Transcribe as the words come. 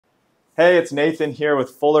Hey, it's Nathan here with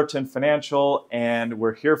Fullerton Financial, and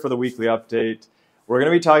we're here for the weekly update. We're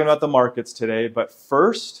going to be talking about the markets today, but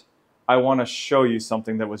first, I want to show you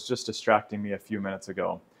something that was just distracting me a few minutes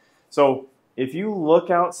ago. So, if you look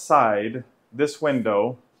outside this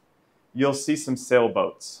window, you'll see some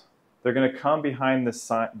sailboats. They're going to come behind the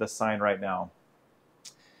sign right now.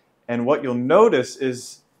 And what you'll notice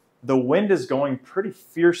is the wind is going pretty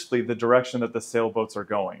fiercely the direction that the sailboats are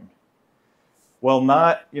going. Well,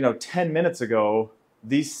 not 10 minutes ago,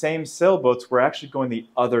 these same sailboats were actually going the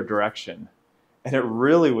other direction. And it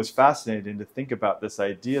really was fascinating to think about this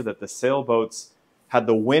idea that the sailboats had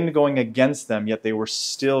the wind going against them, yet they were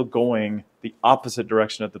still going the opposite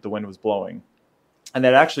direction that the wind was blowing. And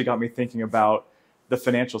that actually got me thinking about the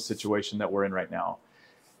financial situation that we're in right now.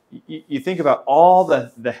 You think about all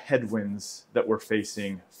the headwinds that we're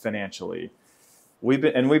facing financially. We've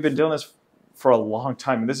been doing this for a long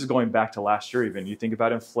time, and this is going back to last year even. You think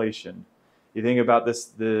about inflation, you think about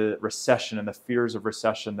the recession and the fears of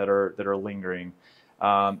recession that are lingering.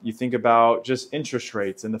 You think about just interest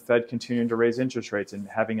rates and the Fed continuing to raise interest rates and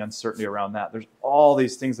having uncertainty around that. There's all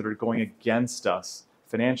these things that are going against us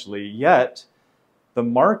financially, yet the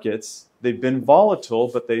markets, they've been volatile,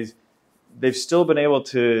 but they've still been able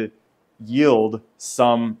to yield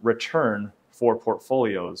some return for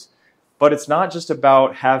portfolios. But it's not just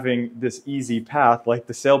about having this easy path like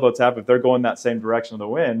the sailboats have. If they're going that same direction of the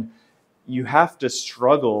wind, you have to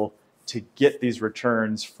struggle to get these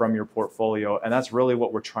returns from your portfolio. And that's really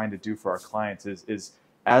what we're trying to do for our clients is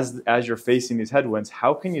as you're facing these headwinds,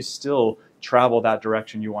 how can you still travel that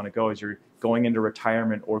direction you want to go as you're going into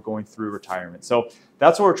retirement or going through retirement? So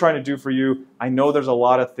that's what we're trying to do for you. I know there's a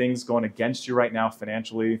lot of things going against you right now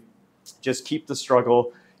financially. Just keep the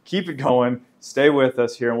struggle. Keep it going, stay with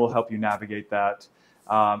us here, and we'll help you navigate that.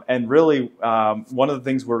 And really, one of the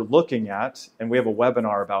things we're looking at, and we have a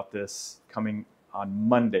webinar about this coming on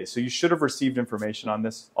Monday. So you should have received information on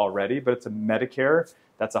this already, but it's a Medicare.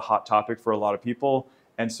 That's a hot topic for a lot of people.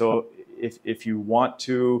 And so if you want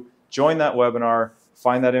to join that webinar,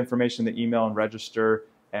 find that information in the email and register,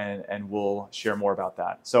 and we'll share more about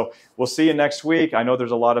that. So we'll see you next week. I know there's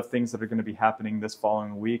a lot of things that are going to be happening this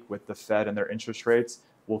following week with the Fed and their interest rates.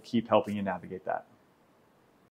 We'll keep helping you navigate that.